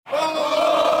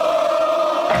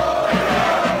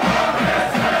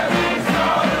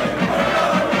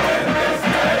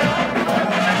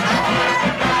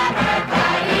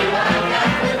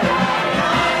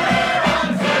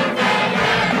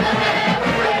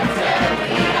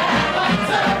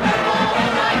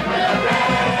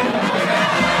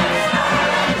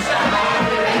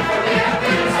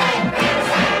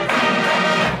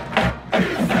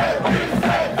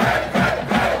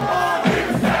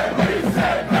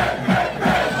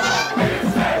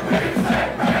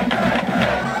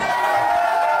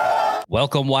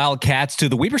Welcome, Wildcats, to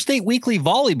the Weber State Weekly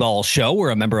Volleyball Show.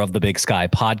 We're a member of the Big Sky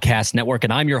Podcast Network,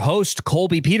 and I'm your host,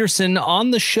 Colby Peterson.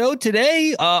 On the show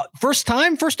today, first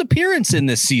appearance in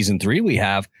this season 3, we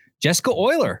have Jessica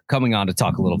Euler coming on to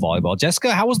talk a little volleyball.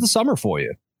 Jessica, how was the summer for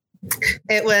you?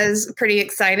 It was pretty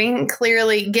exciting.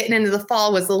 Clearly, getting into the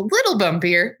fall was a little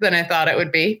bumpier than I thought it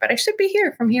would be, but I should be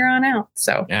here from here on out.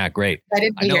 So yeah, great.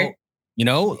 Excited to be here. You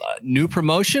know, new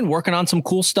promotion, working on some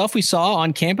cool stuff we saw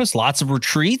on campus, lots of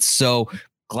retreats. So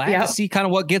glad to see kind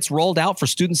of what gets rolled out for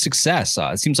student success.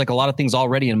 It seems like a lot of things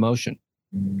already in motion.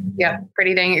 Yeah,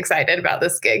 pretty dang excited about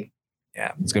this gig.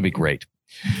 Yeah, it's going to be great.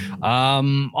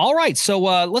 All right. So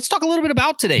let's talk a little bit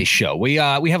about today's show. We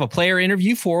have a player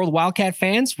interview for the Wildcat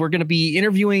fans. We're going to be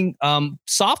interviewing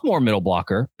sophomore middle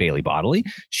blocker, Bailey Bodley.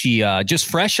 She just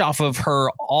fresh off of her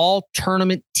all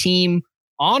tournament team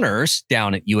honors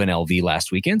down at UNLV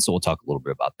last weekend. So we'll talk a little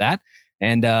bit about that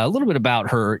and a little bit about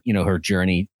her, her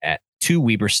journey to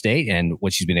Weber State and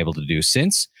what she's been able to do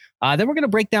since. Then we're going to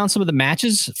break down some of the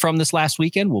matches from this last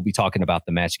weekend. We'll be talking about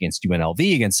the match against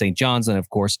UNLV, against St. John's, and of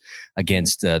course,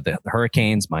 against the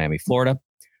Hurricanes, Miami, Florida.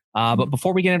 But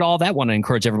before we get into all that, I want to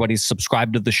encourage everybody to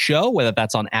subscribe to the show, whether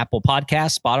that's on Apple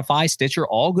Podcasts, Spotify, Stitcher,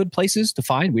 all good places to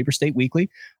find Weber State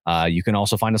Weekly. You can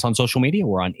also find us on social media.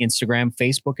 We're on Instagram,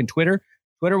 Facebook, and Twitter.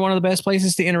 Twitter, one of the best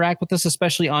places to interact with us,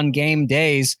 especially on game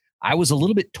days. I was a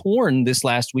little bit torn this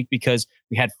last week because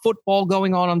we had football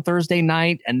going on Thursday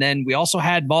night, and then we also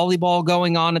had volleyball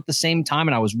going on at the same time.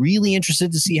 And I was really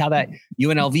interested to see how that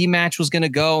UNLV match was going to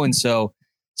go. And so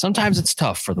sometimes it's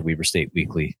tough for the Weber State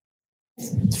Weekly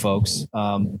folks.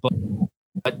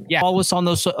 But yeah, follow us on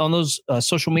those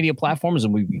social media platforms,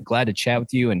 and we'd be glad to chat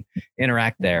with you and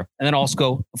interact there. And then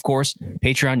also, of course,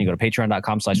 Patreon. You go to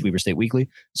patreon.com/Weber State Weekly.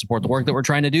 Support the work that we're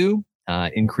trying to do.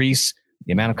 Increase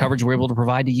the amount of coverage we're able to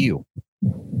provide to you.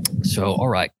 So, all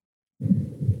right,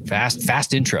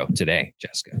 fast intro today,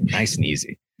 Jessica. Nice and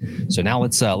easy. So now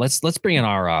let's bring in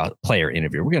our player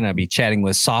interview. We're going to be chatting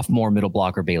with sophomore middle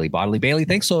blocker Bailey Bodley. Bailey,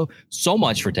 thanks so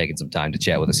much for taking some time to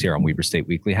chat with us here on Weber State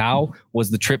Weekly. How was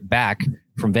the trip back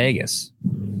from Vegas?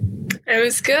 It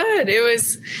was good. It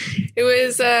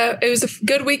was a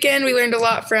good weekend. We learned a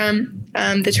lot from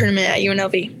the tournament at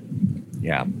UNLV.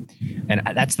 Yeah, and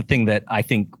that's the thing that I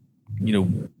think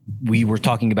we were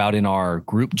talking about in our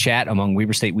group chat among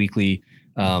Weber State Weekly.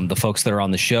 The folks that are on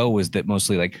the show was that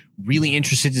mostly like really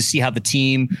interested to see how the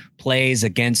team plays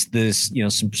against this,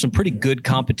 some pretty good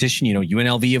competition.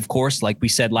 UNLV, of course, like we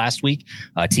said last week,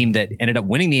 a team that ended up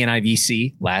winning the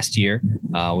NIVC last year,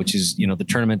 which is, the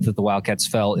tournament that the Wildcats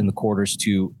fell in the quarters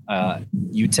to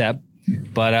UTEP.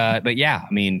 But yeah,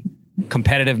 I mean,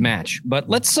 competitive match. But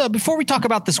let's before we talk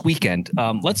about this weekend,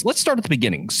 let's start at the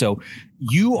beginning. So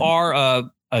you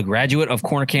are a graduate of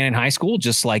Corner Canyon High School,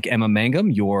 just like Emma Mangum,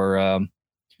 your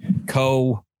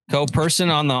co-person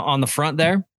on the front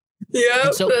there. Yeah,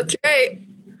 so, that's right.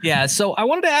 Yeah. So I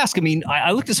wanted to ask,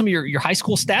 I looked at some of your high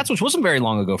school stats, which wasn't very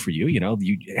long ago for you.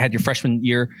 You had your freshman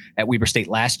year at Weber State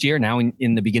last year, now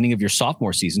in the beginning of your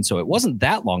sophomore season. So it wasn't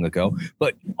that long ago,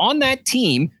 but on that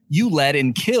team, you led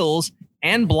in kills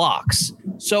and blocks.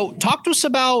 So talk to us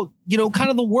about, kind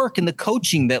of the work and the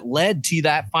coaching that led to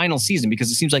that final season,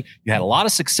 because it seems like you had a lot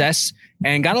of success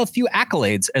and got a few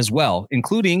accolades as well,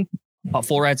 including a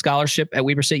full ride scholarship at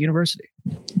Weber State University.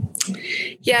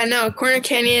 Yeah, no, Corner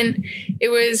Canyon, it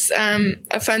was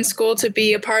a fun school to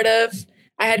be a part of.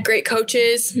 I had great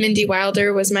coaches. Mindy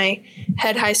Wilder was my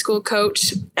head high school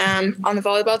coach on the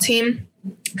volleyball team.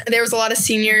 There was a lot of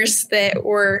seniors that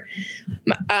were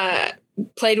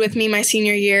played with me my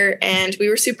senior year, and we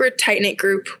were super tight-knit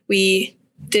group. We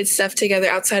did stuff together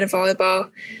outside of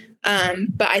volleyball.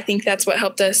 But I think that's what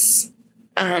helped us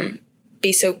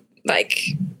be so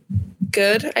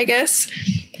good, I guess.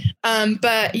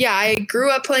 But yeah, I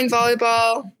grew up playing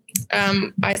volleyball.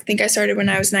 I think I started when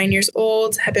I was 9 years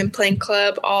old, have been playing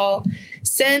club all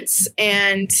since.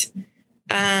 And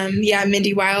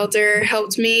Mindy Wilder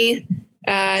helped me.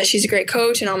 She's a great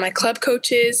coach, and all my club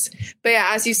coaches. But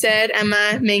yeah, as you said,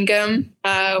 Emma Mangum,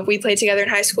 we played together in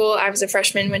high school. I was a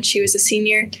freshman when she was a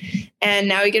senior, and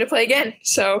now we get to play again.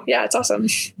 So yeah, it's awesome.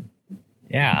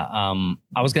 Yeah.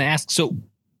 I was going to ask, so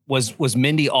was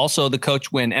Mindy also the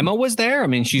coach when Emma was there?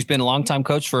 She's been a longtime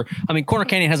coach Corner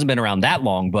Canyon hasn't been around that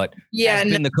long, but has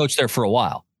been the coach there for a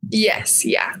while. Yes.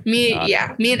 Yeah. Me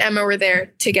and Emma were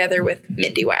there together with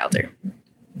Mindy Wilder.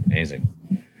 Amazing.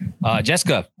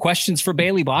 Jessica, questions for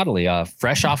Bailey Bodley,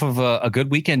 fresh off of a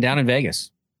good weekend down in Vegas.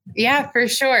 Yeah, for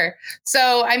sure.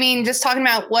 So, I mean, just talking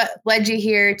about what led you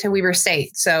here to Weber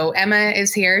State. So Emma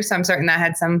is here, so I'm certain that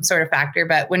had some sort of factor.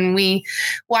 But when we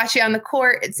watch you on the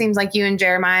court, it seems like you and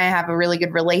Jeremiah have a really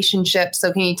good relationship.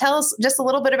 So can you tell us just a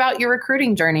little bit about your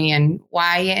recruiting journey and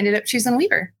why you ended up choosing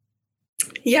Weber?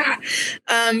 Yeah.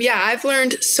 I've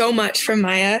learned so much from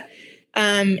Maya.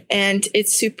 And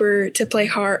it's super to play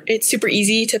hard. It's super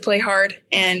easy to play hard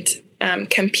and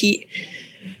compete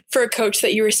for a coach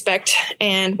that you respect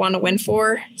and want to win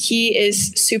for. He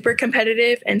is super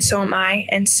competitive, and so am I.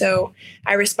 And so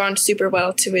I respond super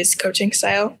well to his coaching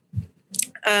style.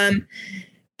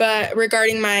 But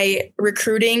regarding my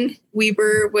recruiting,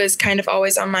 Weber was kind of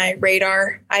always on my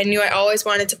radar. I knew I always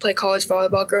wanted to play college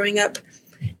volleyball growing up.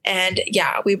 And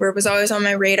yeah, Weber was always on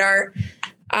my radar.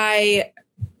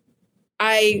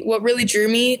 What really drew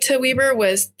me to Weber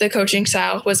was the coaching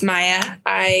style, was Maya.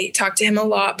 I talked to him a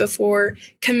lot before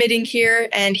committing here,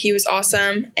 and he was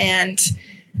awesome. And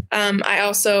I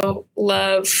also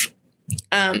love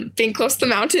being close to the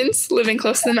mountains. Living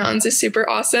close to the mountains is super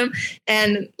awesome,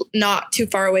 and not too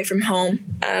far away from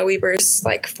home. Weber's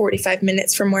like 45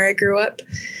 minutes from where I grew up.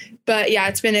 But yeah,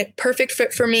 it's been a perfect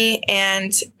fit for me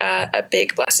and a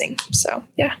big blessing. So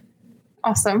yeah.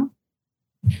 Awesome.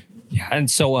 Yeah. And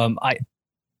so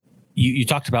you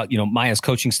talked about, Maya's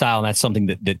coaching style, and that's something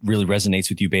that really resonates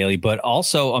with you, Bailey. But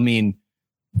also, I mean,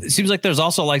 it seems like there's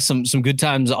also like some good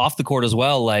times off the court as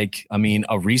well. Like, I mean,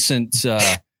 a recent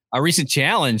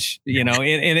challenge, in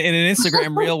an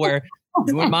Instagram reel where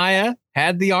you and Maya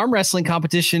had the arm wrestling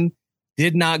competition.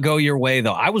 Did not go your way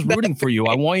though. I was rooting for you.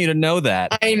 I want you to know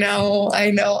that. I know. I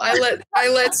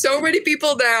let so many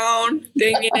people down.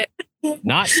 Dang it.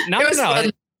 No.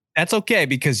 That's okay,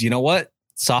 because you know what?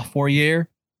 Sophomore year,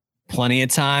 plenty of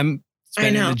time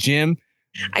spent in the gym.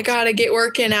 I gotta get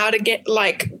working out again,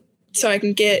 so I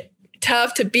can get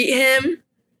tough to beat him.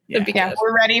 Yeah,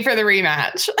 we're ready for the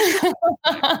rematch.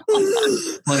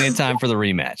 Plenty of time for the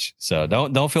rematch. So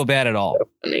don't feel bad at all. So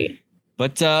funny.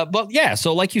 But yeah,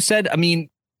 so like you said, I mean,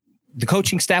 the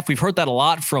coaching staff, we've heard that a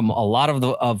lot from a lot of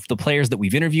the players that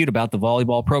we've interviewed about the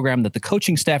volleyball program, that the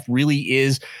coaching staff really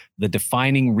is the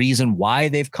defining reason why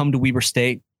they've come to Weber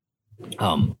State.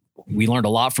 We learned a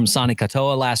lot from Sonny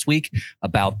Katoa last week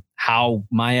about how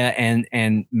Maya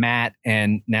and Matt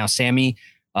and now Sammy,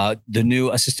 the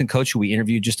new assistant coach who we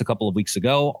interviewed just a couple of weeks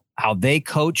ago, how they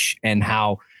coach and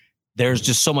how there's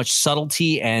just so much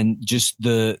subtlety and just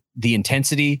the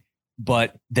intensity,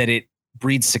 but that it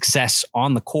breeds success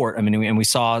on the court. I mean, and we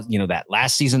saw, that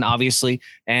last season, obviously,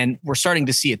 and we're starting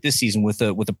to see it this season with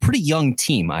a pretty young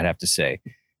team, I'd have to say.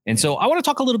 And so I want to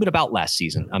talk a little bit about last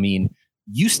season. I mean,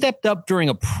 you stepped up during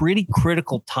a pretty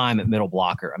critical time at middle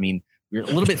blocker. I mean, you're a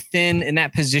little bit thin in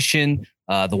that position.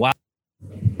 The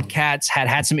Wildcats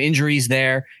had some injuries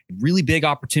there. Really big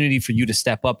opportunity for you to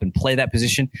step up and play that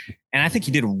position. And I think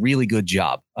you did a really good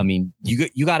job. I mean,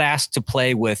 you got asked to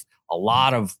play with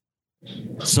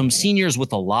some seniors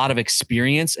with a lot of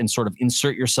experience and sort of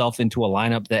insert yourself into a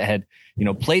lineup that had,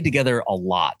 played together a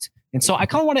lot. And so I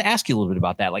kind of want to ask you a little bit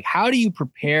about that. Like, how do you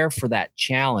prepare for that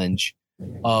challenge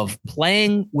of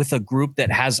playing with a group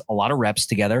that has a lot of reps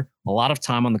together, a lot of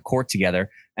time on the court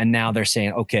together, and now they're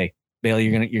saying, okay, Bailey,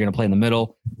 you're gonna play in the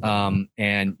middle,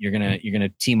 and you're gonna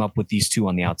team up with these two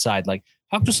on the outside. Like,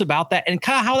 talk to us about that and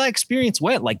kind of how that experience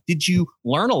went. Like, did you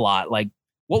learn a lot? Like,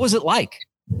 what was it like?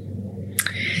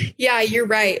 Yeah, you're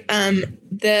right.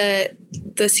 The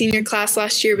senior class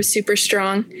last year was super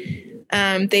strong.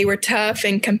 They were tough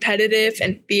and competitive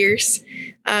and fierce.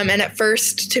 And at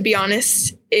first, to be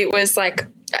honest, it was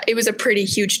a pretty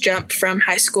huge jump from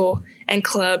high school and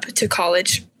club to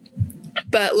college.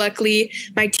 But luckily,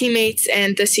 my teammates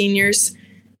and the seniors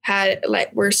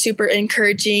were super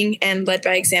encouraging and led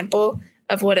by example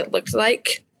of what it looked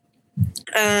like.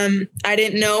 I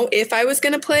didn't know if I was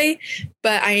going to play,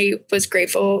 but I was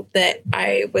grateful that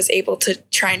I was able to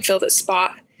try and fill the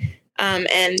spot.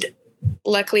 And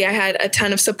luckily I had a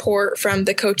ton of support from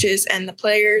the coaches and the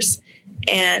players.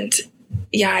 And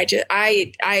yeah,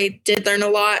 I did learn a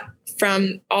lot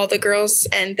from all the girls,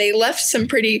 and they left some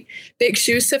pretty big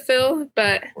shoes to fill,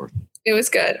 but it was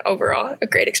good overall, a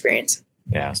great experience.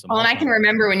 Yeah. Well, and I can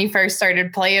remember when you first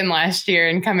started playing last year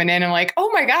and coming in, I'm like, oh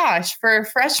my gosh, for a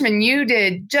freshman, you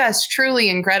did just truly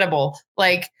incredible.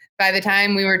 Like, by the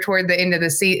time we were toward the end of the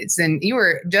season, you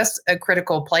were just a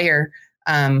critical player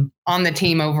on the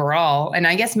team overall. And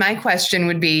I guess my question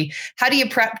would be, how do you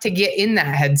prep to get in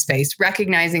that headspace,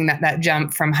 recognizing that that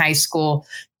jump from high school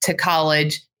to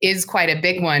college is quite a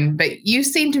big one, but you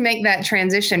seem to make that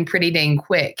transition pretty dang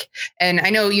quick. And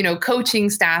I know, coaching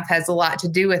staff has a lot to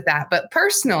do with that, but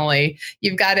personally,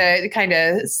 you've got to kind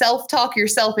of self-talk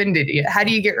yourself into it. How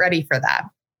do you get ready for that?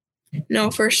 No,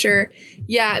 for sure.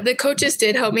 Yeah, the coaches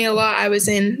did help me a lot. I was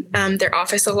in their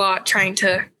office a lot trying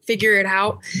to figure it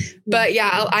out. But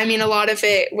yeah, I mean, a lot of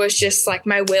it was just like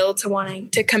my will to wanting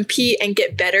to compete and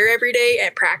get better every day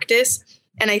at practice.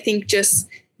 And I think just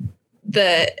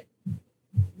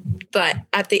but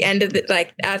at the end of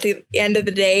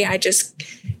the day, I just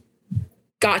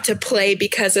got to play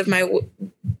because of my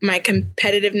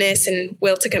competitiveness and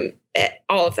will to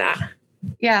all of that.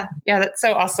 Yeah, that's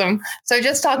so awesome. So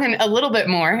just talking a little bit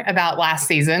more about last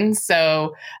season.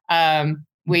 So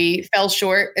we fell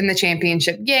short in the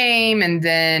championship game, and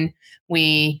then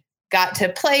we got to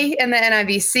play in the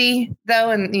NIVC, though,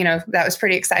 and that was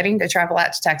pretty exciting to travel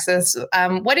out to Texas.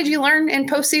 What did you learn in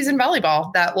postseason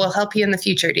volleyball that will help you in the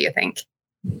future, do you think?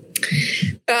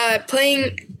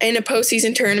 Playing in a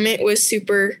postseason tournament was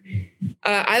super.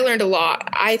 I learned a lot.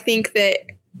 I think that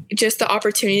just the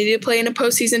opportunity to play in a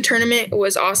postseason tournament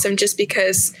was awesome, just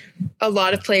because a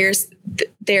lot of players,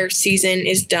 their season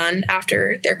is done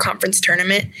after their conference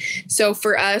tournament. So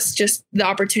for us, just the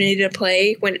opportunity to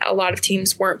play when a lot of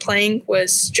teams weren't playing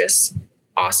was just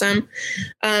awesome.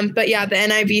 But yeah, the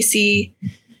NIVC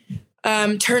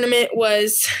tournament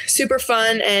was super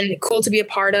fun and cool to be a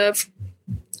part of.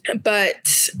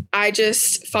 But I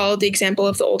just followed the example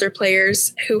of the older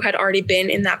players who had already been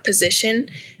in that position.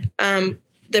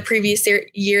 The previous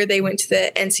year, they went to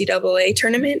the NCAA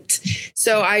tournament.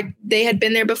 So they had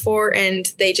been there before, and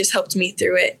they just helped me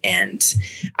through it. And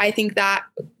I think that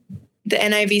the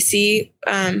NIVC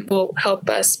will help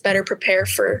us better prepare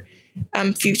for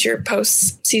future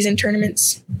postseason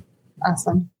tournaments.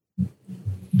 Awesome.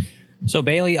 So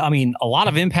Bailey, I mean, a lot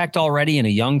of impact already in a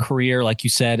young career, like you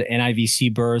said,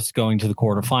 NIVC berth, going to the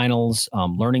quarterfinals,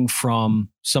 learning from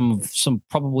some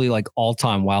probably like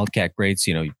all-time Wildcat greats.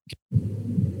 You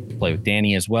play with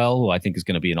Danny as well, who I think is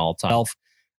going to be an all-time.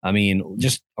 I mean,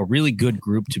 just a really good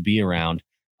group to be around.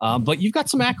 But you've got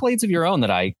some accolades of your own that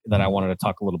I wanted to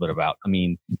talk a little bit about. I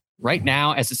mean, right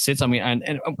now, as it sits, I mean,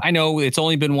 and I know it's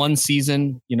only been one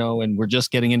season, and we're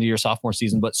just getting into your sophomore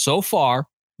season, but so far,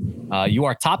 you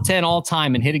are top 10 all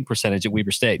time in hitting percentage at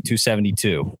Weber State,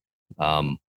 272.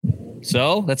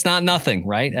 So that's not nothing,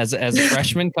 right? As a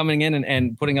freshman coming in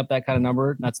and putting up that kind of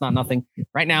number, that's not nothing.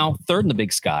 Right now, third in the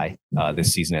Big Sky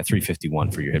this season at 351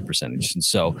 for your hit percentage. And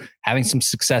so having some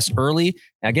success early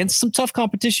against some tough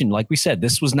competition. Like we said,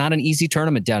 this was not an easy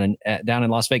tournament down in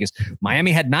Las Vegas.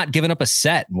 Miami had not given up a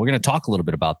set. And we're going to talk a little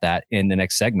bit about that in the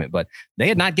next segment, but they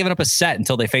had not given up a set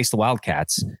until they faced the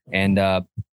Wildcats and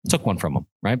took one from them,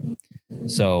 right?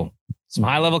 So some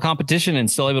high level competition and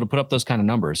still able to put up those kind of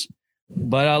numbers.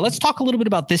 But let's talk a little bit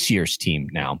about this year's team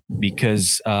now,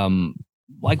 because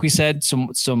like we said,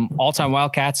 some all-time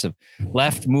Wildcats have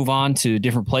left, move on to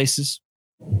different places.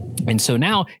 And so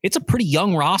now it's a pretty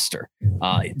young roster.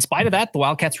 In spite of that, the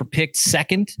Wildcats were picked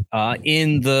second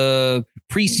in the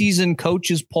preseason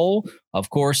coaches poll. Of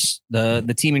course,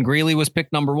 the team in Greeley was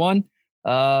picked number one.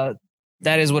 That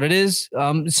is what it is.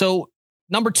 So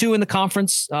number two in the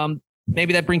conference,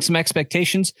 maybe that brings some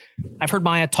expectations. I've heard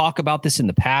Maya talk about this in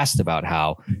the past, about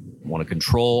how we want to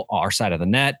control our side of the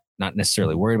net, not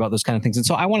necessarily worried about those kind of things. And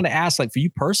so I wanted to ask, like, for you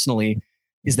personally,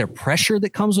 is there pressure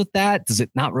that comes with that? Does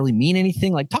it not really mean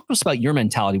anything? Like, talk to us about your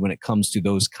mentality when it comes to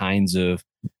those kinds of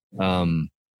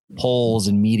polls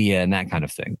and media and that kind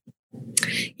of thing.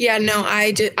 Yeah, no,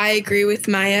 I agree with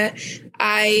Maya.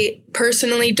 I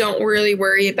personally don't really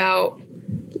worry about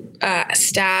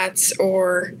stats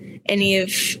or any of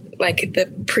like the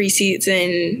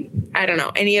preseason, I don't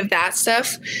know, any of that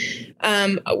stuff.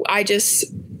 I just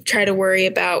try to worry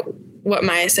about what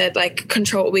Maya said, like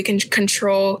control. We can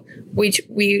control.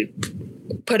 We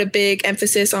put a big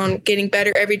emphasis on getting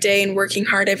better every day and working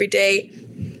hard every day.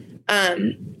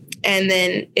 And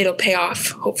then it'll pay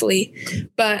off, hopefully.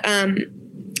 But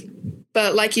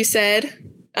like you said,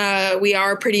 we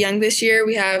are pretty young this year.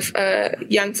 We have a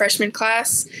young freshman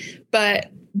class,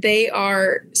 but they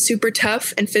are super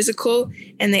tough and physical,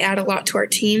 and they add a lot to our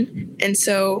team. And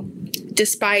so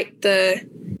despite the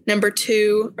number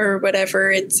two or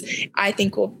whatever, I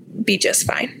think we'll be just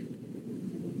fine.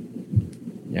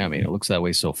 Yeah, I mean, it looks that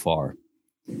way so far.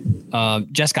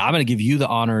 Jessica, I'm going to give you the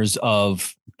honors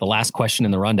of the last question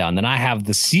in the rundown. Then I have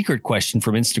the secret question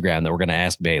from Instagram that we're going to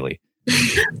ask Bailey.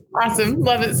 Awesome.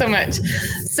 Love it so much.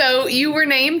 So you were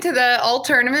named to the all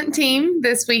tournament team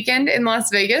this weekend in Las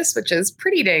Vegas, which is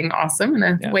pretty dang awesome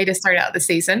and a way to start out the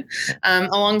season,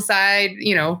 alongside,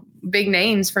 big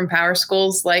names from power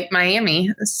schools like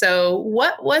Miami. So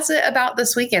what was it about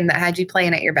this weekend that had you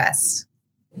playing at your best?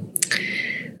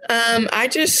 I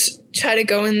just try to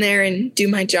go in there and do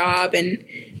my job and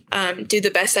do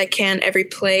the best I can every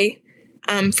play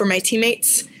for my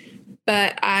teammates.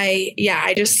 But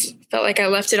I just felt like I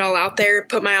left it all out there,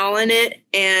 put my all in it,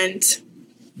 and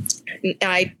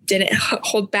I didn't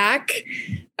hold back.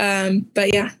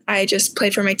 But yeah, I just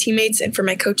played for my teammates and for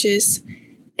my coaches,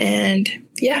 and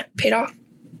paid off.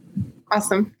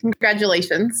 Awesome.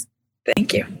 Congratulations.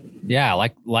 Thank you. Yeah,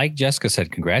 like Jessica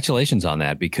said, congratulations on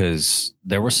that, because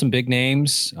there were some big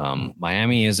names.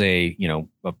 Miami is a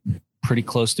pretty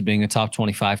close to being a top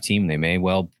 25 team. They may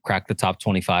well crack the top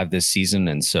 25 this season.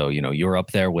 And so, you're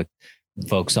up there with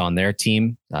folks on their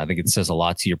team. I think it says a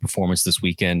lot to your performance this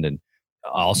weekend. And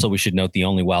also we should note the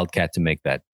only Wildcat to make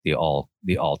that the all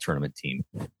tournament team.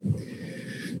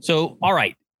 So, all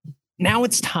right, now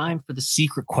it's time for the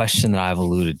secret question that I've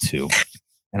alluded to.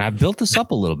 And I've built this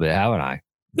up a little bit, haven't I?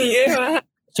 Yeah.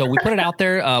 So we put it out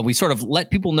there. We sort of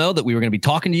let people know that we were going to be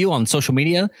talking to you on social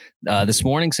media this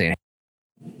morning, saying,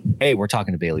 hey, we're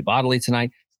talking to Bailey Bodley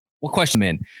tonight. What question,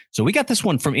 man? So we got this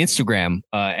one from Instagram.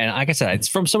 And like I said, it's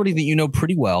from somebody that you know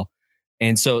pretty well.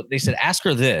 And so they said, ask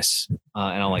her this.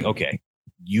 And I'm like, okay,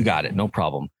 you got it. No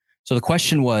problem. So the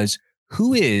question was,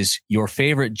 who is your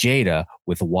favorite Jada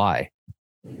with a Y?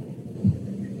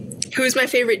 Who's my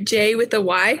favorite J with a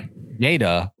Y?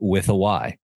 Jada with a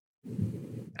Y.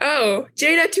 Oh,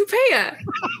 Jada Tupea.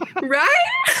 Right?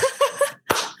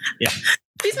 Yeah.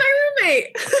 She's my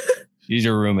roommate. She's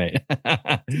your roommate.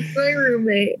 She's my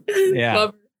roommate. Yeah.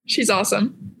 Love her. She's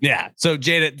awesome. Yeah. So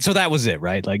Jada, so that was it,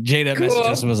 right? Like Jada messaged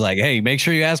us and was like, hey, make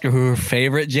sure you ask her who her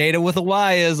favorite Jada with a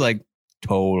Y is. Like,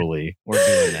 totally. We're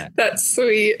doing that. That's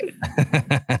sweet.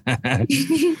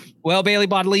 Well, Bailey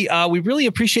Bodley, we really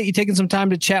appreciate you taking some time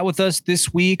to chat with us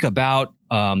this week about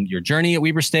your journey at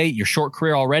Weber State, your short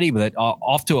career already, but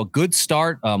off to a good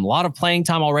start. A lot of playing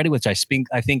time already, which I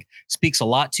think speaks a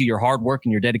lot to your hard work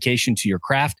and your dedication to your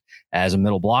craft as a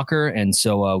middle blocker. And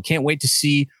so can't wait to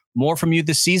see more from you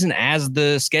this season as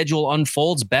the schedule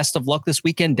unfolds. Best of luck this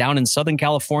weekend down in Southern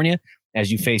California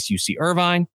as you face UC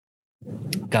Irvine,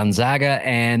 Gonzaga,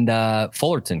 and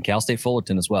Fullerton, Cal State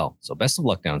Fullerton as well. So best of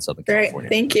luck down in Southern California.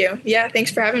 Thank you. Yeah,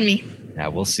 thanks for having me. Yeah,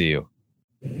 we'll see you.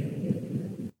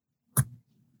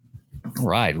 All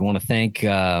right. We want to thank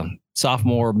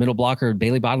sophomore middle blocker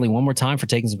Bailey Bodley one more time for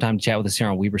taking some time to chat with us here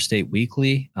on Weber State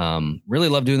Weekly. Really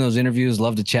love doing those interviews.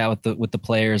 Love to chat with the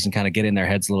players and kind of get in their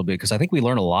heads a little bit, because I think we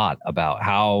learn a lot about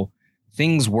how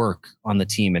things work on the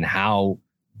team and how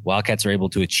Wildcats are able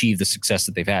to achieve the success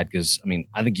that they've had. Because, I mean,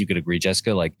 I think you could agree,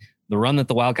 Jessica, like the run that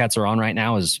the Wildcats are on right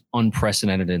now is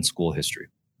unprecedented in school history.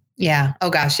 Yeah. Oh,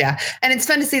 gosh. Yeah. And it's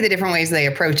fun to see the different ways they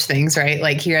approach things, right?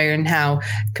 Like hearing how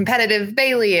competitive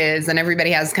Bailey is, and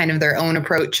everybody has kind of their own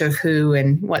approach of who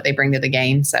and what they bring to the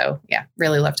game. So, yeah,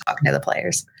 really love talking to the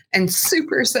players. And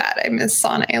super sad I missed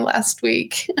Sane last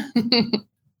week.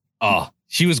 Oh,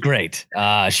 she was great.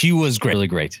 She was great, really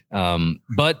great.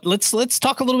 But let's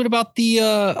talk a little bit about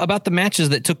the matches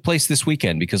that took place this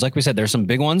weekend, because like we said, there's some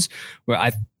big ones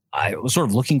where I was sort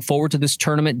of looking forward to this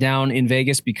tournament down in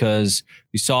Vegas, because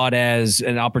we saw it as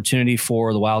an opportunity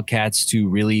for the Wildcats to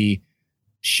really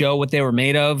show what they were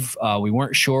made of. We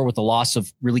weren't sure with the loss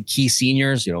of really key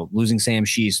seniors, losing Sam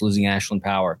Sheese, losing Ashlyn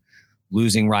Power,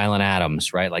 losing Rylan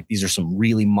Adams, right? Like these are some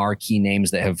really marquee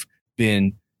names that have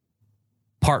been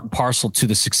part and parcel to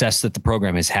the success that the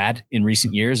program has had in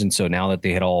recent years. And so now that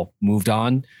they had all moved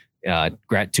on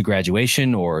to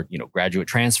graduation or, graduate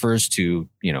transfers to,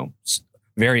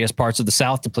 various parts of the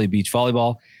South to play beach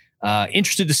volleyball.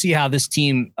 Interested to see how this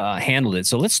team handled it.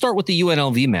 So let's start with the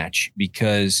UNLV match,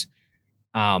 because,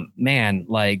 before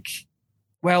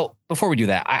we do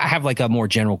that, I have like a more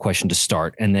general question to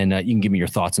start, and then you can give me your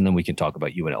thoughts, and then we can talk about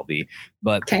UNLV.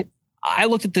 But okay. I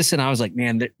looked at this and I was like,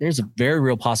 man, there's a very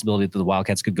real possibility that the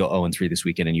Wildcats could go 0-3 this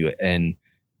weekend and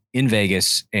in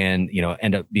Vegas and,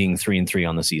 end up being 3-3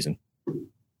 on the season.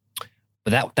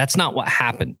 But that's not what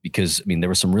happened, because, there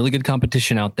was some really good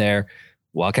competition out there.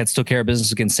 Wildcats took care of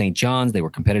business against St. John's. They were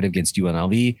competitive against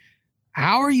UNLV.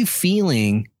 How are you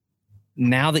feeling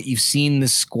now that you've seen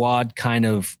this squad kind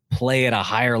of play at a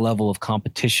higher level of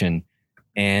competition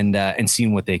and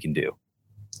seeing what they can do?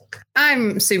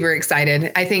 I'm super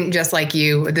excited. I think just like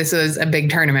you, this was a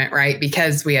big tournament, right?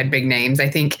 Because we had big names. I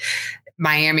think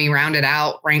Miami rounded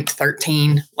out ranked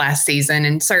 13 last season.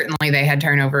 And certainly they had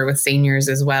turnover with seniors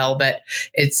as well. But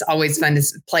it's always fun to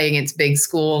play against big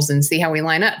schools and see how we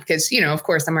line up because, of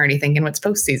course, I'm already thinking what's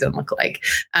postseason look like.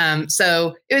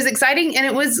 So it was exciting. And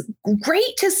it was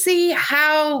great to see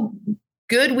how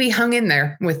good we hung in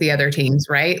there with the other teams,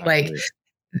 right? Like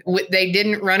they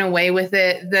didn't run away with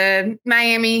it. The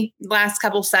Miami last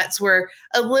couple sets were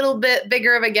a little bit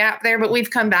bigger of a gap there, but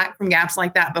we've come back from gaps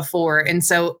like that before. And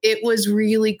so it was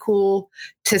really cool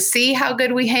to see how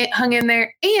good we hung in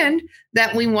there and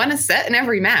that we won a set in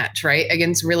every match, right?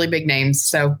 Against really big names.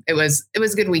 So it was a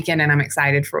good weekend and I'm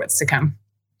excited for what's to come.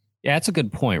 Yeah, that's a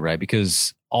good point, right?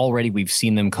 Because already we've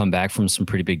seen them come back from some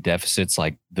pretty big deficits.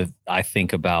 Like I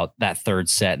think about that third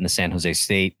set in the San Jose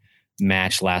State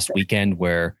match last weekend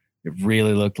where it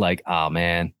really looked like, oh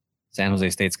man, San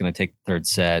Jose State's going to take the third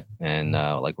set and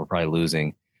like we're probably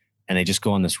losing. And they just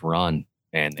go on this run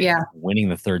and winning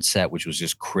the third set, which was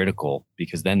just critical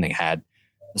because then they had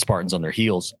the Spartans on their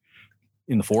heels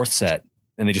in the fourth set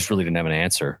and they just really didn't have an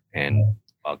answer. And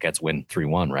Wildcats win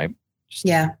 3-1, right?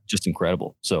 Just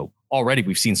incredible. So already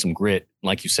we've seen some grit.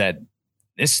 Like you said,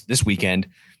 this weekend,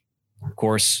 of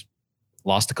course,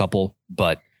 lost a couple,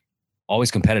 but always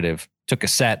competitive. Took a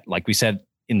set, like we said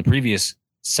in the previous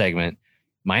segment.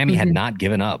 Miami had not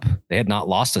given up. They had not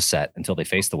lost a set until they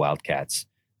faced the Wildcats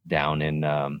down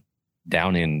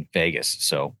in Vegas.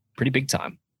 So pretty big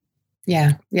time.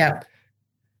 Yeah.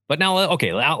 But now,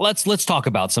 okay, let's talk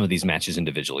about some of these matches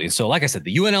individually. So, like I said,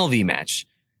 the UNLV match,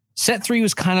 set 3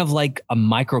 was kind of like a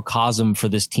microcosm for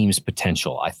this team's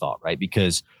potential. I thought, right,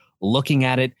 because looking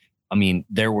at it, I mean,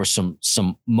 there were some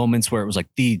moments where it was like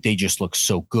they just look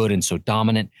so good and so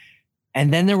dominant.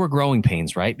 And then there were growing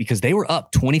pains, right? Because they were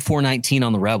up 24-19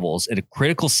 on the Rebels at a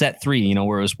critical set 3,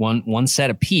 where it was one set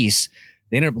apiece.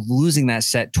 They ended up losing that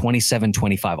set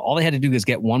 27-25. All they had to do was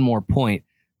get one more point.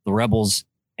 The Rebels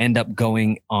end up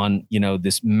going on,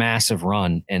 this massive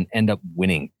run and end up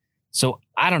winning. So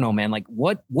I don't know, man, like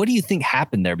what do you think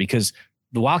happened there? Because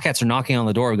the Wildcats are knocking on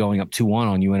the door going up 2-1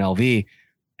 on UNLV.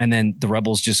 And then the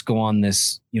Rebels just go on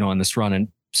this, on this run, and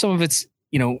some of it's,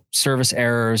 service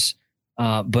errors.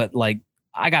 But like,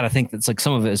 I got to think that's like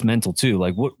some of it is mental too.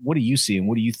 Like, what do you see and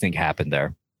what do you think happened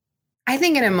there? I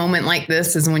think in a moment like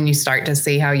this is when you start to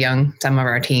see how young some of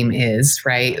our team is,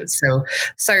 right? So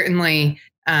certainly,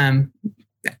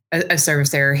 a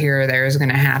service error here or there is going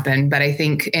to happen. But I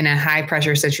think in a high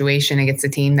pressure situation against a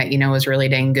team that is really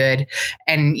dang good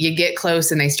and you get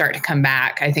close and they start to come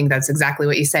back, I think that's exactly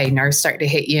what you say. Nerves start to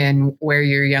hit you and where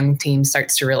your young team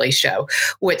starts to really show.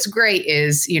 What's great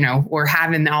is, we're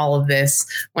having all of this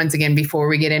once again before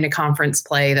we get into conference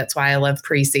play. That's why I love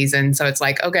preseason. So it's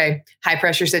like, okay, high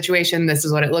pressure situation. This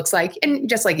is what it looks like. And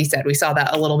just like you said, we saw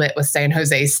that a little bit with San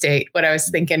Jose State. What I was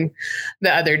thinking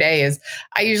the other day is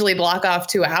I usually block off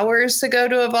 2 hours to go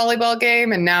to a volleyball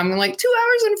game. And now I'm like 2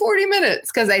 hours and 40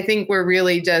 minutes. Cause I think we're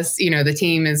really just, the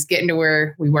team is getting to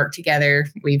where we work together.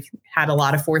 We've had a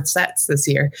lot of fourth sets this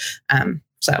year.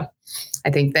 So I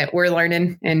think that we're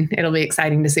learning and it'll be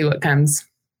exciting to see what comes.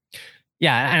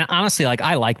 Yeah. And honestly, like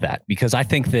I like that because I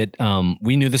think that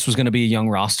we knew this was going to be a young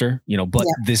roster, but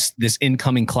this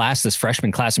incoming class, this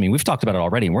freshman class, I mean, we've talked about it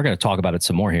already and we're going to talk about it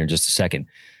some more here in just a second,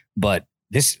 but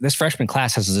this freshman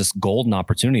class has this golden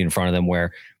opportunity in front of them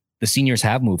where the seniors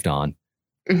have moved on.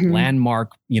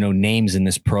 Landmark, names in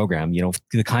this program,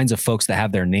 the kinds of folks that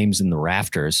have their names in the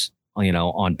rafters,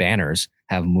 on banners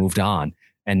have moved on.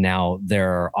 And now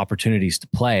there are opportunities to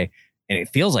play. And it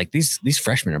feels like these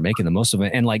freshmen are making the most of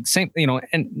it. And like same,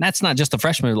 and that's not just the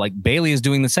freshmen, like Bailey is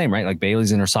doing the same, right? Like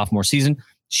Bailey's in her sophomore season.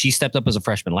 She stepped up as a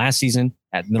freshman last season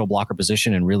at middle blocker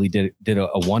position and really did a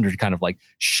wonder to kind of like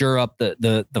shore up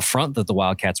the front that the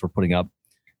Wildcats were putting up.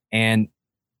 And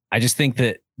I just think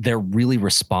that they're really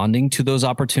responding to those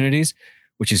opportunities,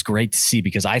 which is great to see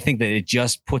because I think that it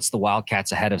just puts the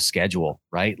Wildcats ahead of schedule,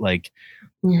 right? Like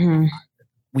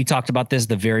we talked about this,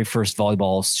 the very first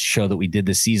volleyball show that we did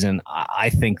this season. I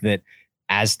think that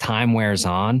as time wears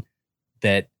on,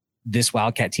 that this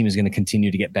Wildcat team is going to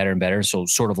continue to get better and better. So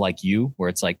sort of like you, where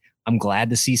it's like, I'm glad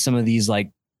to see some of these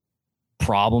like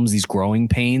problems, these growing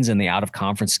pains in the out of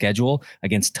conference schedule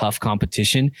against tough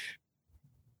competition.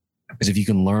 Because if you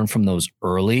can learn from those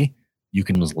early, you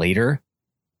can lose later.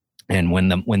 And when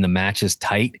the match is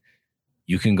tight,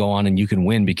 you can go on and you can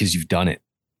win because you've done it,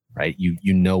 right?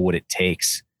 You know what it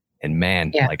takes. And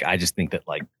man, like, I just think that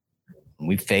like when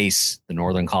we face the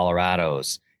Northern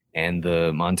Colorados and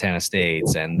the Montana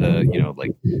States and the,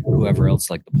 like whoever else,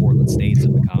 like the Portland States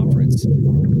of the conference,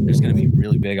 there's going to be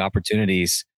really big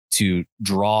opportunities to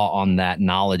draw on that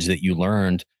knowledge that you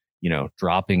learned,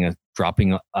 dropping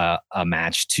dropping a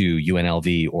match to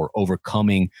UNLV or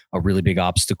overcoming a really big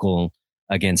obstacle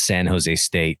against San Jose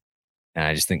State. And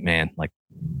I just think, man, like,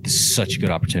 this is such a good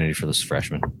opportunity for this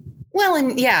freshman. Well,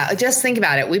 and yeah, just think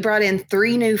about it. We brought in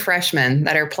 3 new freshmen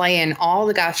that are playing all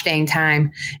the gosh dang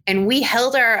time, and we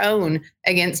held our own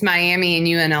against Miami and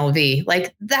UNLV.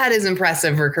 Like, that is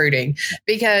impressive recruiting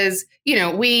because, you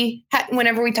know,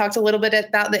 whenever we talked a little bit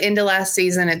about the end of last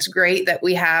season, it's great that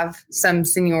we have some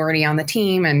seniority on the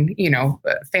team and, you know,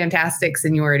 fantastic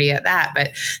seniority at that.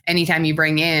 But anytime you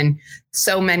bring in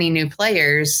so many new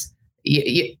players,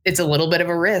 it's a little bit of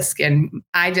a risk. And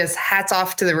I just hats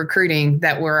off to the recruiting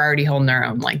that we're already holding our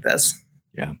own like this.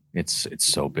 Yeah, it's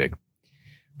so big.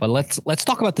 But let's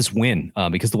talk about this win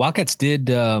because the Wildcats did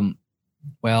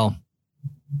well.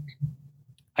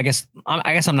 I guess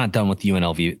I'm not done with the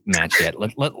UNLV match yet.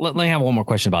 Let me have one more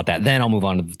question about that. Then I'll move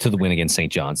on to the win against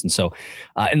St. John's. And so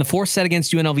in the 4th set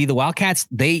against UNLV, the Wildcats,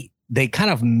 they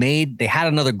kind of they had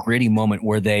another gritty moment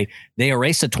where they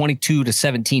erased a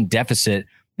 22-17 deficit.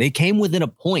 They came within a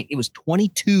point. It was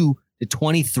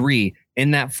 22-23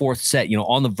 in that 4th set, you know,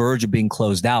 on the verge of being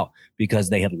closed out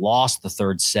because they had lost the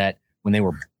 3rd set when they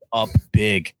were up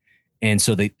big. And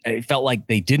so it felt like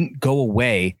they didn't go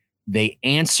away. They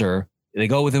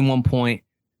go within 1 point,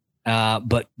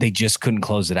 but they just couldn't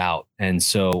close it out. And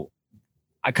so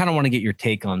I kind of want to get your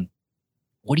take on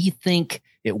what do you think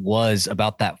it was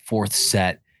about that 4th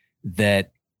set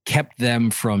that kept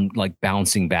them from like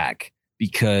bouncing back?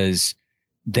 Because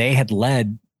they had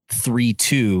led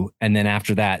 3-2. And then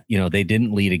after that, you know, they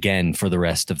didn't lead again for the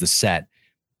rest of the set.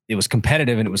 It was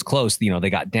competitive and it was close. You know,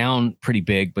 they got down pretty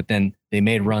big, but then they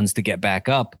made runs to get back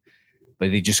up,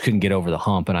 but they just couldn't get over the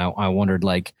hump. And I wondered,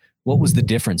 like, what was the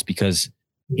difference? Because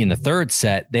in the 3rd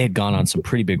set, they had gone on some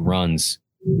pretty big runs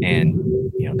and,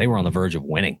 you know, they were on the verge of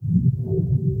winning.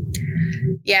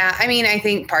 Yeah, I mean, I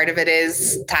think part of it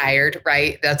is tired,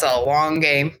 right? That's a long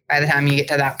game by the time you get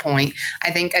to that point.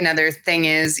 I think another thing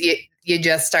is you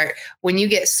just start, when you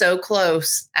get so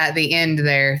close at the end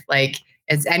there, like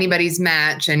it's anybody's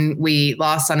match and we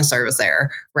lost on a service error,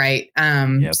 right?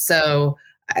 Yep. So,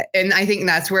 and I think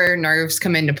that's where nerves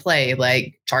come into play.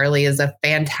 Like Charlie is a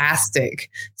fantastic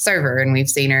server and we've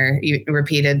seen her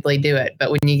repeatedly do it.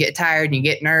 But when you get tired and you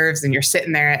get nerves and you're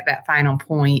sitting there at that final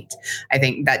point, I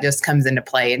think that just comes into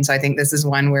play. And so I think this is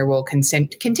one where we'll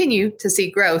continue to see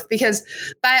growth because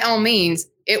by all means,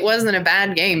 it wasn't a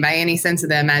bad game by any sense of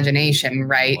the imagination,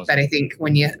 right? But I think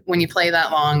when you play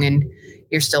that long and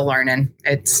you're still learning,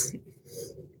 it's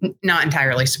not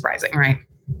entirely surprising, right?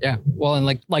 Yeah. Well, and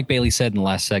like Bailey said in the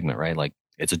last segment, right? Like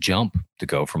it's a jump to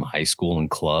go from high school and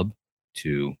club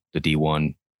to the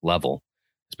D1 level,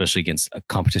 especially against a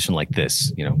competition like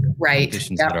this, you know, right.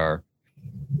 Competitions that are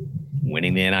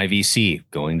winning the NIVC,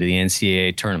 going to the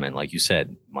NCAA tournament. Like you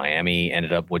said, Miami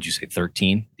ended up, what'd you say,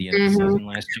 13 at the end of the season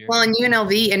last year? Well, and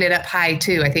UNLV ended up high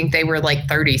too. I think they were like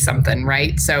 30 something,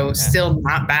 right? So still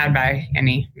not bad by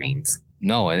any means.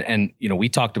 No. And, you know, we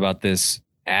talked about this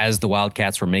as the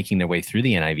Wildcats were making their way through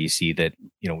the NIVC, that,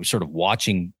 you know, we're sort of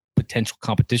watching potential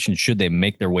competition should they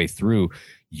make their way through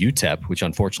UTEP, which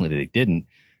unfortunately they didn't.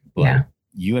 But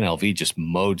UNLV just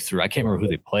mowed through. I can't remember who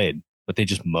they played, but they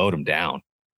just mowed them down.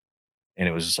 And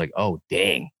it was just like, oh,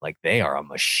 dang, like they are a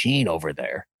machine over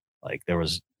there. Like it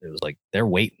was like they're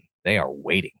waiting. They are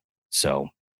waiting. So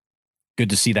good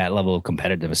to see that level of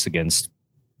competitiveness against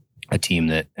a team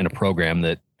that and a program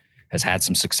that has had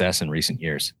some success in recent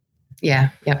years. Yeah,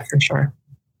 for sure.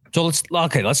 So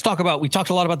let's talk about, we talked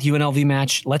a lot about the UNLV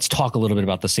match. Let's talk a little bit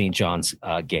about the St. John's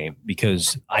game,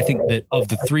 because I think that of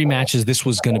the 3 matches, this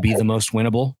was going to be the most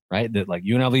winnable, right? That like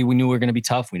UNLV, we knew we were going to be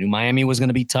tough. We knew Miami was going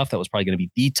to be tough. That was probably going to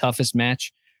be the toughest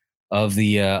match of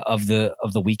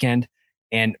the weekend.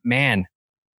 And man,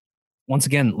 once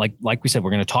again, like we said,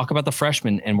 we're going to talk about the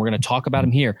freshman and we're going to talk about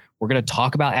him here. We're going to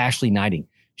talk about Ashley Knighting.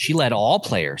 She led all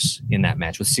players in that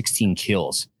match with 16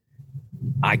 kills.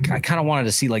 I kind of wanted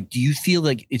to see, like, do you feel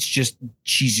like it's just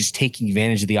she's just taking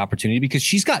advantage of the opportunity, because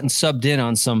she's gotten subbed in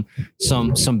on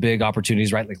some big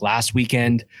opportunities, right? Like last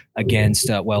weekend against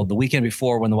the weekend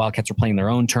before when the Wildcats were playing their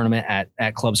own tournament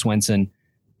at Club Swenson,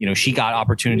 you know, she got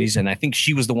opportunities, and I think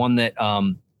she was the one that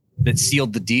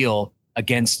sealed the deal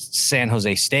against San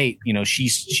Jose State. You know,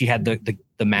 she had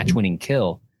the match winning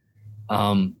kill.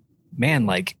 Man,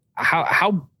 like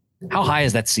how high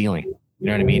is that ceiling? You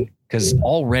know what I mean? Because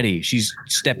already she's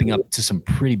stepping up to some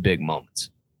pretty big moments.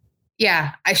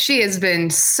 Yeah, she has been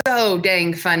so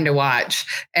dang fun to watch.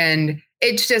 And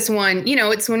it's just one, you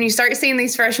know, it's when you start seeing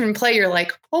these freshmen play, you're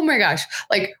like, oh my gosh,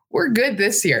 like we're good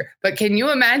this year. But can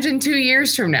you imagine 2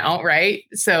 years from now, right?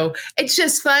 So it's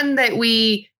just fun that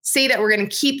we see that we're going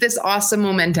to keep this awesome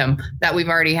momentum that we've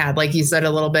already had. Like you said a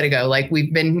little bit ago, like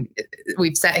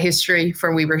we've set history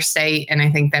for Weber State. And I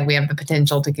think that we have the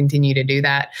potential to continue to do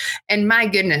that. And my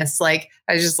goodness, like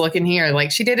I was just looking here,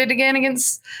 like she did it again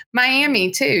against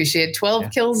Miami too. She had 12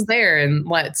 kills there. And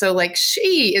so like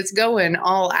she is going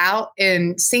all out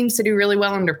and seems to do really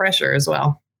well under pressure as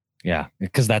well. Yeah,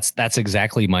 because that's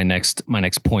exactly my next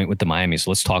point with the Miami.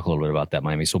 So let's talk a little bit about that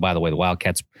Miami. So by the way, the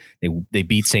Wildcats, they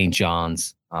beat St.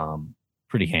 John's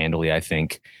pretty handily, I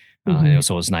think. So it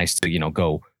was nice to,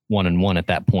 go 1-1 at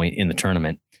that point in the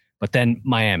tournament. But then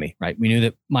Miami, right? We knew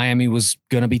that Miami was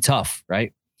going to be tough,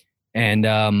 right? And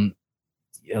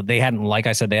they hadn't, like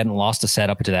I said, they hadn't lost a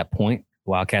set up to that point. The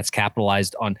Wildcats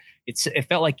capitalized on it. It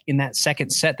felt like in that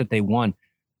second set that they won,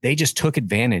 they just took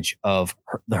advantage of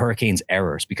the Hurricanes'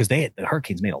 errors because the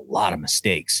Hurricanes made a lot of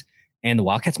mistakes and the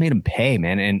Wildcats made them pay,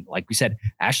 man. And like we said,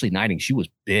 Ashley Knighting, she was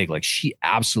big. Like she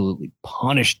absolutely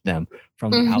punished them from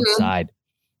the outside.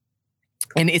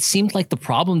 And it seemed like the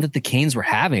problem that the Canes were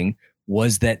having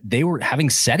was that they were having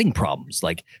setting problems.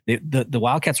 Like the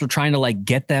Wildcats were trying to like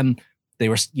get them. They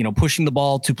were, pushing the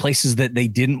ball to places that they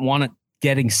didn't want it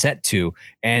getting set to.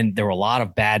 And there were a lot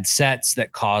of bad sets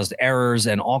that caused errors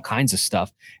and all kinds of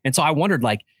stuff. And so I wondered,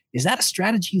 like, is that a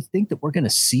strategy you think that we're going to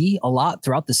see a lot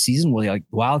throughout the season where like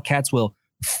Wildcats will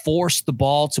force the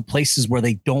ball to places where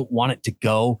they don't want it to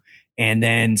go? And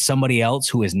then somebody else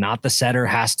who is not the setter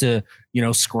has to,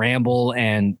 scramble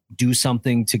and do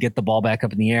something to get the ball back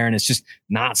up in the air. And it's just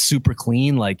not super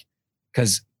clean. Like,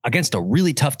 because against a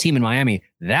really tough team in Miami,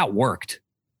 that worked.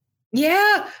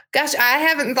 Yeah. Gosh, I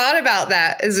haven't thought about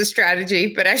that as a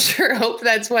strategy, but I sure hope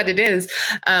that's what it is.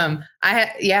 I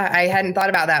hadn't thought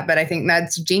about that, but I think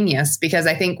that's genius because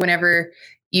I think whenever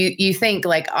you think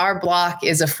like our block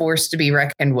is a force to be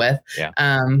reckoned with. Yeah.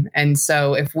 And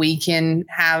so if we can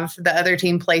have the other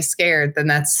team play scared, then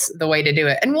that's the way to do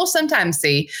it. And we'll sometimes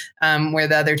see where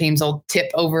the other teams will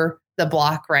tip over the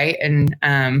block. Right. And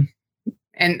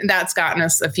that's gotten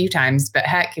us a few times. But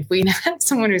heck, if we have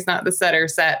someone who's not the setter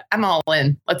set, I'm all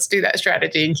in. Let's do that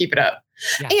strategy and keep it up.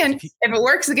 Yeah, and if it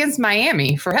works against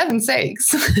Miami, for heaven's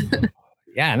sakes.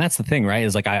 Yeah, and that's the thing, right?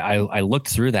 Is like I looked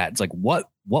through that. It's like what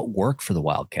worked for the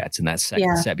Wildcats in that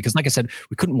second set? Because like I said,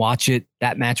 we couldn't watch it.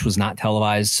 That match was not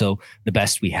televised. So the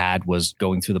best we had was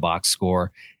going through the box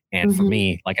score. And for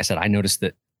me, like I said, I noticed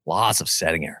that lots of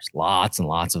setting errors, lots and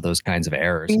lots of those kinds of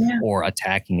errors or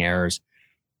attacking errors.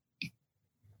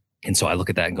 And so I look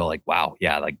at that and go like, wow,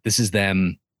 yeah, like this is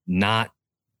them not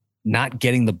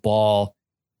getting the ball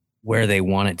where they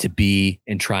want it to be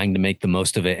and trying to make the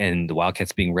most of it. And the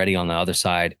Wildcats being ready on the other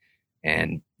side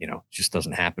and, just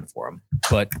doesn't happen for them.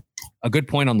 But a good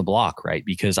point on the block, right?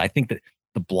 Because I think that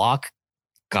the block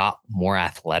got more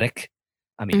athletic.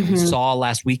 I mean, we saw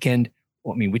last weekend,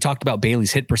 we talked about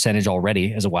Bailey's hit percentage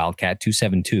already as a Wildcat,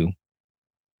 272.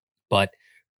 But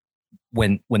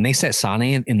when they set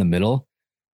Sane in the middle,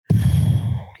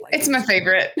 it's my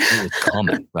favorite. It was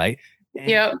coming, right?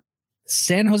 Yep.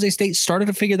 San Jose State started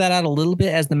to figure that out a little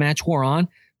bit as the match wore on,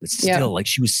 but still, like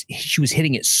she was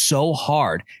hitting it so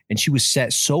hard and she was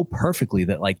set so perfectly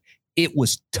that like it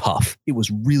was tough. It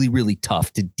was really, really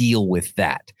tough to deal with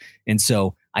that. And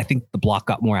so I think the block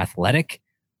got more athletic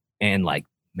and like,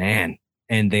 man,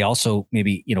 and they also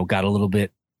maybe, got a little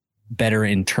bit better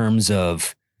in terms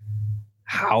of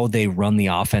how they run the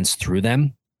offense through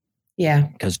them. Yeah.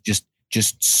 Because just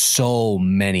so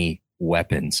many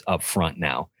weapons up front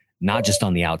now, not just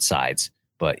on the outsides,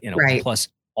 but plus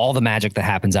all the magic that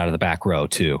happens out of the back row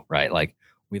too, right? Like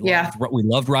we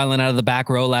loved Ryland out of the back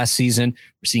row last season.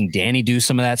 We're seeing Danny do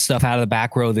some of that stuff out of the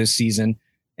back row this season,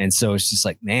 and so it's just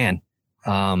like, man,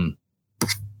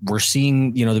 we're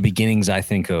seeing the beginnings, I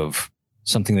think, of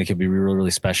something that could be really,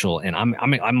 really special. And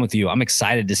I'm with you. I'm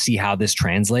excited to see how this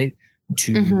translates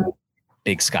to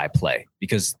Big Sky play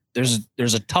because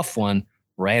there's a tough one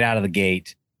right out of the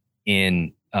gate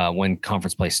in when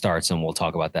conference play starts, and we'll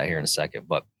talk about that here in a second.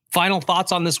 But final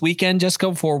thoughts on this weekend, Jessica,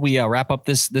 before we wrap up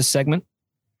this segment.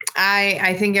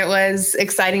 I think it was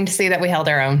exciting to see that we held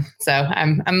our own. So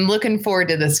I'm looking forward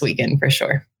to this weekend for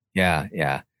sure.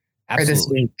 Yeah,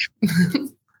 absolutely. Or this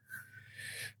week.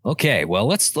 Okay, well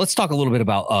let's talk a little bit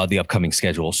about the upcoming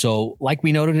schedule. So, like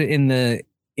we noted in the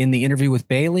interview with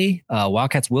Bailey,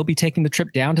 Wildcats will be taking the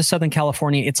trip down to Southern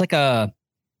California. It's like a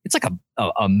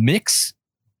mix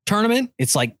tournament.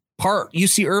 It's like part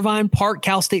UC Irvine, part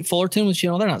Cal State Fullerton, which,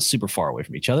 they're not super far away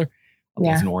from each other.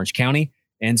 It's in Orange County.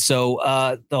 And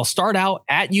so they'll start out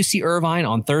at UC Irvine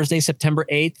on Thursday, September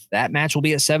 8th. That match will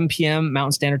be at 7 p.m.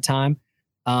 Mountain Standard Time.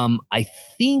 I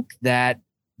think that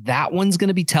that one's going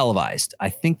to be televised. I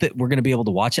think that we're going to be able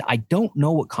to watch it. I don't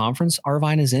know what conference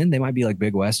Irvine is in. They might be like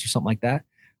Big West or something like that.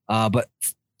 But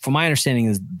from my understanding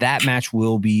is that match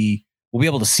we'll be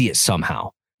able to see it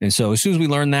somehow. And so as soon as we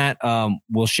learn that,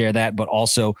 we'll share that, but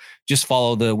also just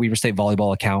follow the Weber State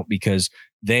volleyball account, because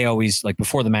they always, like,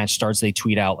 before the match starts, they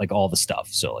tweet out like all the stuff.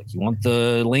 So like, you want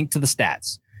the link to the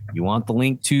stats, you want the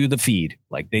link to the feed,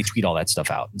 like they tweet all that stuff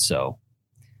out. And so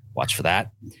watch for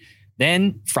that.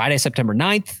 Then Friday, September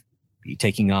 9th, be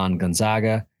taking on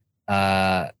Gonzaga.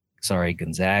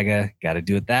 Gonzaga. Got to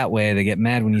do it that way. They get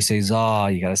mad when you say Zaw.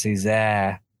 You got to say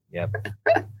Zah. Yep.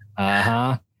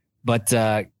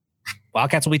 But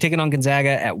Wildcats will be taking on Gonzaga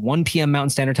at 1 p.m.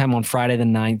 Mountain Standard Time on Friday the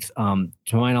 9th.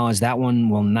 To my knowledge, that one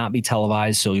will not be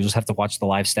televised, so you just have to watch the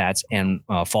live stats and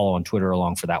follow on Twitter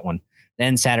along for that one.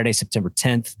 Then Saturday, September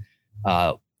 10th,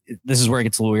 this is where it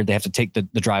gets a little weird. They have to take the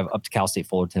drive up to Cal State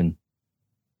Fullerton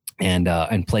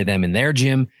and play them in their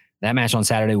gym. That match on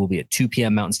Saturday will be at 2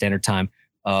 p.m. Mountain Standard Time.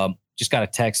 Just got a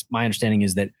text. My understanding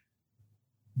is that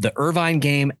the Irvine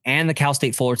game and the Cal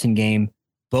State Fullerton game,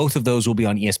 both of those will be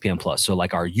on ESPN Plus. So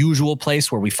like our usual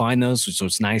place where we find those. So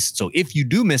it's nice. So if you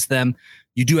do miss them,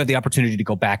 you do have the opportunity to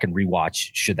go back and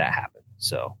rewatch should that happen.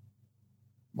 So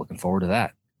looking forward to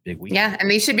that big week. Yeah. And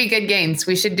these should be good games.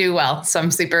 We should do well. So I'm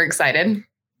super excited.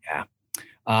 Yeah.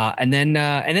 And then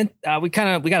we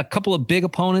got a couple of big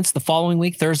opponents the following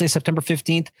week. Thursday, September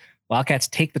 15th, Wildcats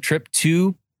take the trip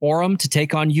to Orem to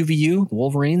take on UVU, the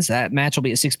Wolverines. That match will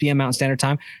be at 6 p.m. Mountain Standard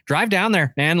Time. Drive down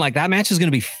there, man. Like, that match is going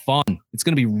to be fun. It's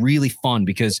going to be really fun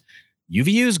because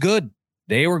UVU is good.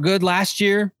 They were good last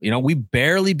year. You know, we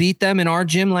barely beat them in our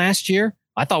gym last year.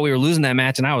 I thought we were losing that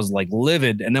match and I was like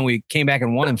livid. And then we came back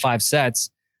and won in 5 sets.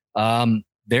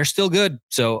 They're still good.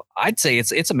 So I'd say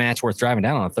it's a match worth driving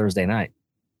down on a Thursday night.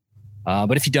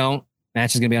 But if you don't,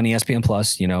 match is going to be on ESPN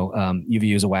Plus. You know,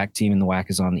 UVU is a WAC team and the WAC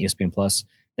is on ESPN Plus.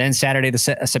 Then Saturday,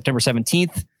 September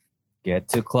 17th, get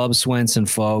to Club Swenson,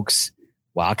 folks.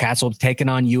 Wildcats will be taking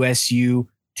on USU,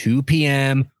 2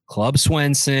 p.m., Club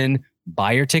Swenson.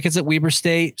 Buy your tickets at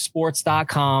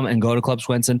WeberStateSports.com and go to Club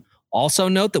Swenson. Also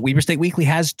note that Weber State Weekly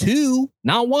has 2,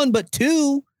 not 1, but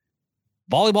 2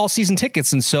 volleyball season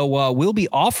tickets. And so we'll be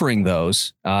offering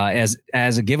those as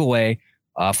a giveaway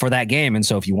for that game. And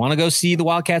so if you want to go see the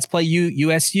Wildcats play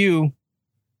USU,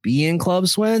 be in Club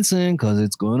Swenson because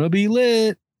it's going to be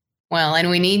lit. Well, and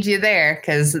we need you there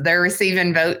because they're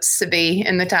receiving votes to be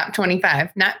in the top 25.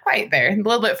 Not quite there, a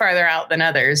little bit farther out than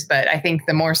others, but I think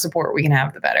the more support we can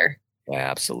have, the better. Yeah,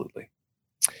 absolutely.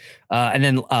 And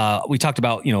then we talked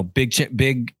about, you know,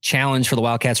 big challenge for the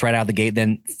Wildcats right out of the gate.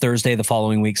 Then Thursday, the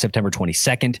following week, September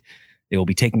 22nd, they will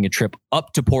be taking a trip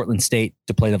up to Portland State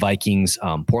to play the Vikings.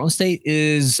 Portland State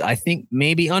is, I think,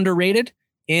 maybe underrated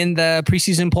in the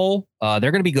preseason poll.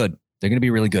 They're going to be good. They're going to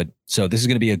be really good. So this is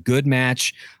going to be a good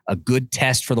match, a good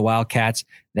test for the Wildcats.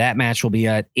 That match will be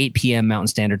at 8 p.m. Mountain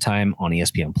Standard Time on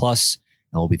ESPN Plus,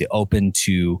 and will be the open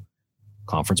to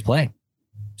conference play.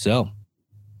 So,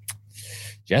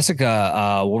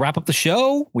 Jessica, we'll wrap up the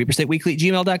show.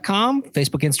 WeberStateWeekly@gmail.com,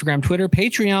 Facebook, Instagram, Twitter,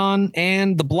 Patreon,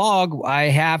 and the blog. I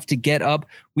have to get up.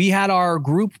 We had our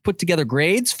group put together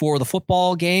grades for the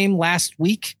football game last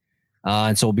week.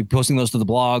 And so we'll be posting those to the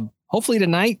blog hopefully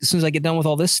tonight. As soon as I get done with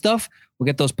all this stuff, we'll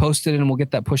get those posted and we'll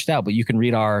get that pushed out. But you can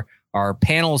read our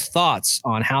panel's thoughts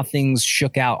on how things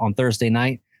shook out on Thursday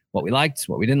night, what we liked,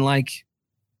 what we didn't like.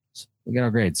 We got our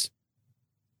grades.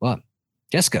 Well,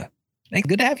 Jessica,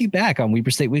 good to have you back on Weber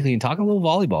State Weekly and talking a little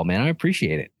volleyball, man. I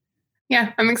appreciate it.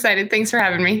 Yeah, I'm excited. Thanks for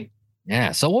having me.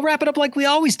 Yeah, so we'll wrap it up like we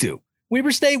always do.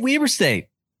 Weber State.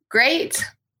 Great.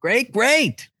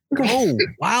 Go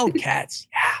Wildcats.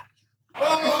 Yeah.